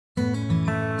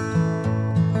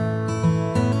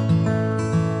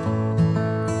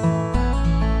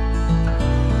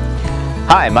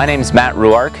Hi, my name is Matt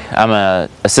Ruark. I'm an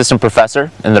assistant professor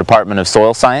in the Department of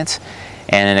Soil Science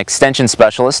and an extension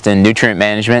specialist in nutrient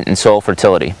management and soil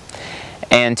fertility.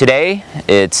 And today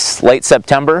it's late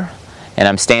September and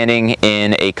I'm standing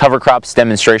in a cover crops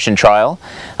demonstration trial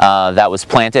that was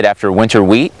planted after winter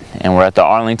wheat, and we're at the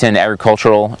Arlington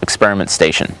Agricultural Experiment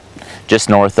Station just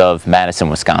north of Madison,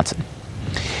 Wisconsin.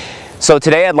 So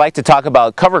today I'd like to talk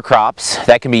about cover crops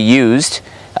that can be used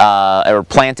or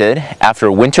planted after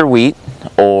winter wheat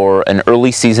or an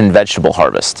early season vegetable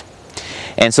harvest.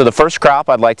 And so the first crop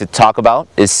I'd like to talk about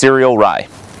is cereal rye.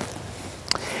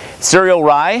 Cereal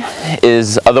rye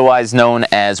is otherwise known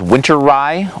as winter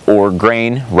rye or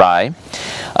grain rye.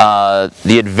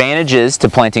 The advantages to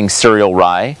planting cereal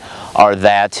rye are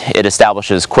that it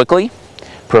establishes quickly,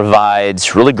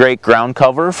 provides really great ground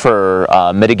cover for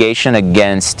mitigation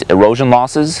against erosion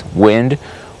losses, wind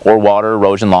or water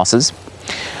erosion losses.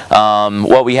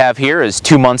 What we have here is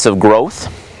 2 months of growth,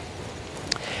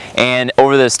 and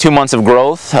over this 2 months of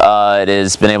growth it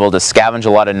has been able to scavenge a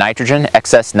lot of nitrogen,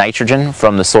 excess nitrogen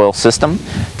from the soil system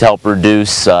to help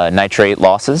reduce nitrate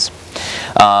losses.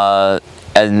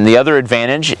 And the other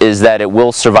advantage is that it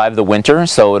will survive the winter,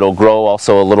 so it'll grow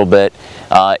also a little bit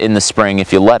in the spring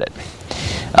if you let it.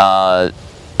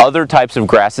 Other types of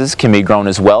grasses can be grown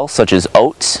as well, such as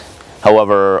oats.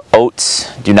 However,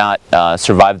 oats do not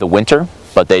survive the winter,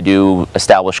 but they do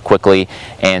establish quickly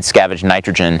and scavenge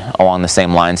nitrogen along the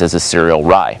same lines as a cereal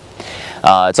rye.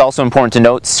 It's also important to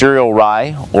note cereal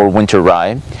rye or winter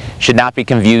rye should not be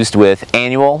confused with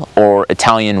annual or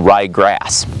Italian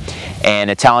ryegrass. And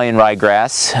Italian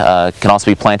ryegrass can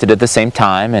also be planted at the same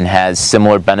time and has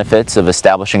similar benefits of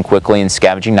establishing quickly and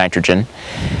scavenging nitrogen,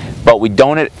 but we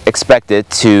don't expect it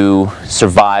to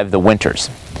survive the winters.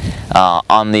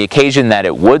 On the occasion that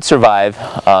it would survive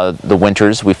the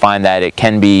winters, we find that it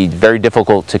can be very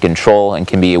difficult to control and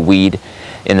can be a weed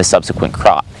in the subsequent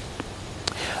crop.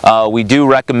 We do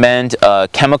recommend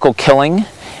chemical killing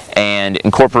and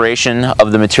incorporation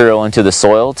of the material into the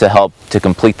soil to help to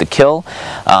complete the kill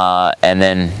and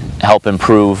then help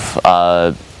improve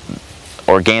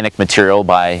organic material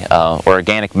by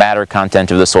organic matter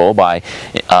content of the soil by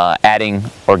adding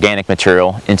organic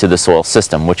material into the soil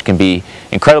system, which can be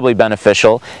incredibly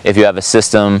beneficial if you have a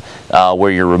system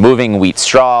where you're removing wheat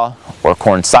straw or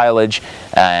corn silage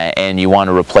and you want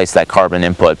to replace that carbon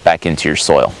input back into your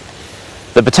soil.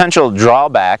 The potential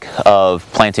drawback of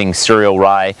planting cereal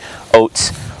rye,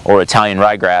 oats, or Italian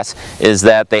ryegrass is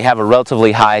that they have a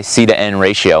relatively high C to N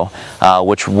ratio,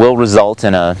 which will result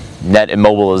in a net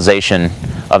immobilization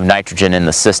of nitrogen in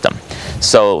the system.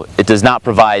 So it does not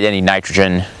provide any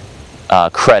nitrogen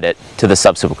credit to the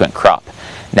subsequent crop.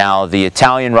 Now the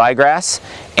Italian ryegrass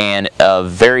and a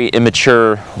very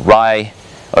immature rye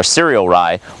or cereal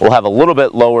rye will have a little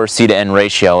bit lower C to N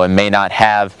ratio and may not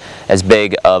have as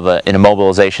big of an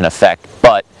immobilization effect,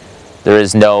 but there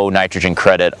is no nitrogen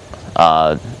credit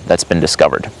that's been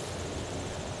discovered.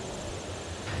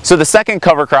 So the second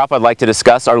cover crop I'd like to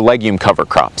discuss are legume cover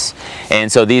crops.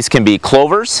 And so these can be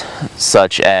clovers,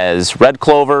 such as red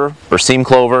clover, berseem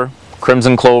clover,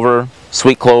 crimson clover,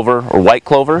 sweet clover, or white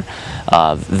clover,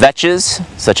 vetches,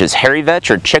 such as hairy vetch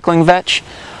or chickling vetch,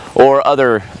 or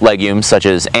other legumes such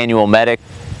as annual medic,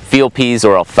 field peas,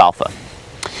 or alfalfa.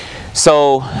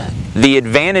 So the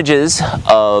advantages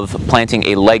of planting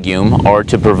a legume are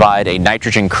to provide a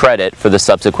nitrogen credit for the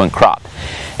subsequent crop.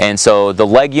 And so the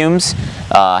legumes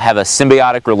have a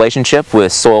symbiotic relationship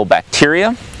with soil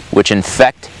bacteria, which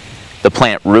infect the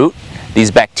plant root.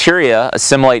 These bacteria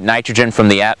assimilate nitrogen from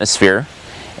the atmosphere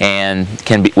and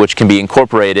which can be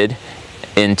incorporated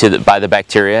by the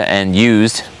bacteria and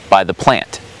used by the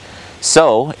plant.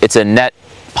 So it's a net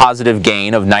positive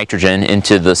gain of nitrogen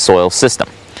into the soil system.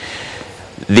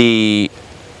 The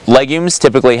legumes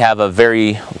typically have a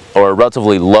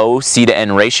relatively low C to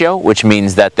N ratio, which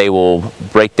means that they will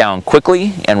break down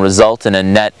quickly and result in a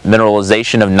net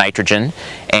mineralization of nitrogen,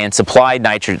 and supplied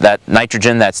that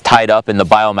nitrogen that's tied up in the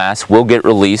biomass will get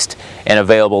released and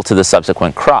available to the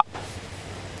subsequent crop.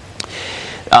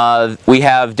 We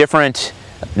have different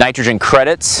nitrogen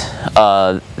credits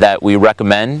that we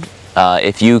recommend.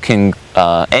 If you can,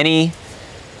 any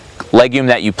legume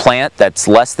that you plant that's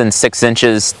less than 6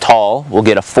 inches tall will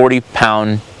get a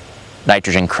 40-pound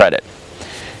nitrogen credit.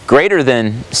 Greater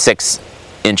than 6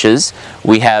 inches,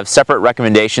 we have separate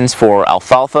recommendations for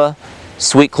alfalfa,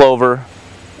 sweet clover,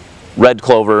 red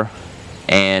clover,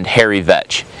 and hairy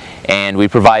vetch. And we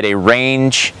provide a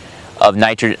range of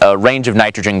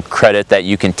nitrogen credit that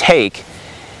you can take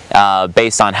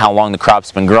based on how long the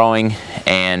crop's been growing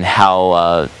and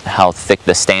how thick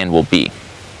the stand will be.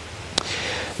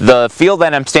 The field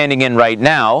that I'm standing in right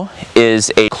now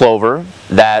is a clover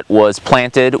that was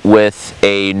planted with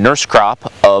a nurse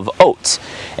crop of oats.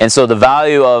 And so the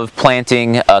value of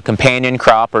planting a companion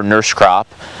crop or nurse crop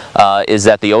is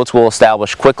that the oats will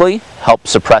establish quickly, help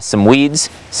suppress some weeds,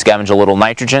 scavenge a little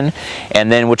nitrogen,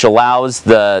 and then which allows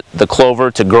the clover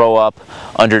to grow up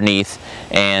underneath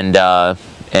and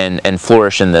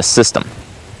flourish in this system.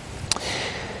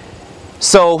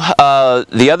 So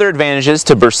the other advantages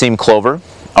to berseem clover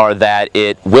are that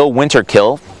it will winter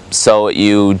kill, so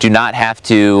you do not have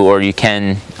to, or you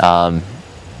can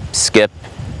skip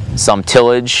some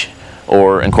tillage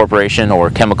or incorporation or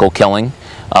chemical killing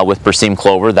with berseem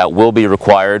clover that will be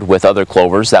required with other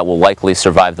clovers that will likely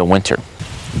survive the winter.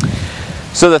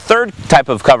 So the third type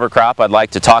of cover crop I'd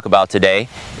like to talk about today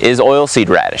is oilseed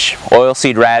radish.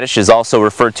 Oilseed radish is also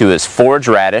referred to as forage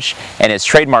radish and is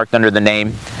trademarked under the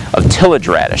name of tillage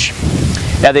radish.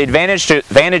 Now the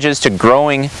advantages to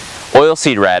growing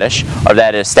oilseed radish are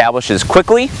that it establishes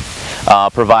quickly,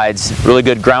 provides really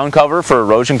good ground cover for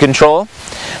erosion control,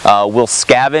 will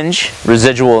scavenge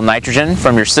residual nitrogen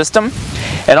from your system,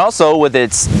 and also with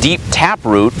its deep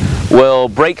taproot will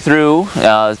break through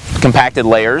compacted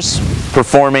layers,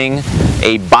 performing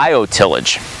a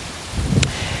biotillage.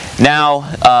 Now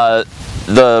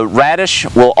the radish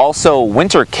will also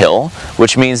winter kill,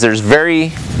 which means there's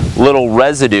very little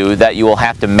residue that you will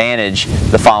have to manage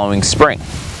the following spring.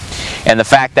 And the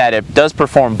fact that it does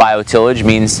perform biotillage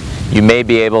means you may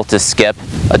be able to skip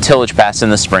a tillage pass in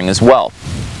the spring as well.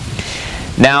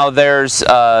 Now there's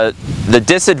the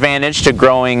disadvantage to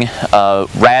growing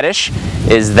radish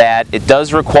is that it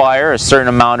does require a certain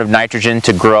amount of nitrogen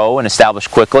to grow and establish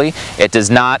quickly. It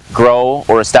does not grow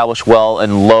or establish well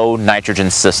in low nitrogen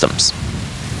systems.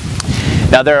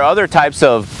 Now there are other types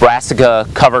of brassica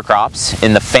cover crops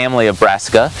in the family of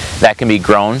brassica that can be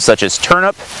grown, such as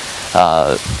turnip,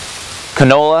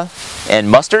 canola, and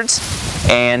mustards.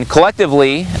 And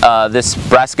collectively, this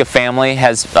brassica family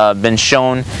has been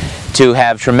shown to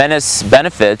have tremendous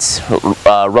benefits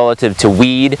relative to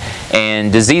weed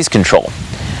and disease control.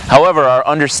 However, our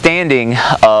understanding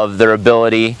of their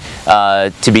ability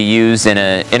to be used in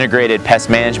an integrated pest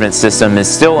management system is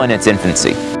still in its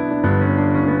infancy.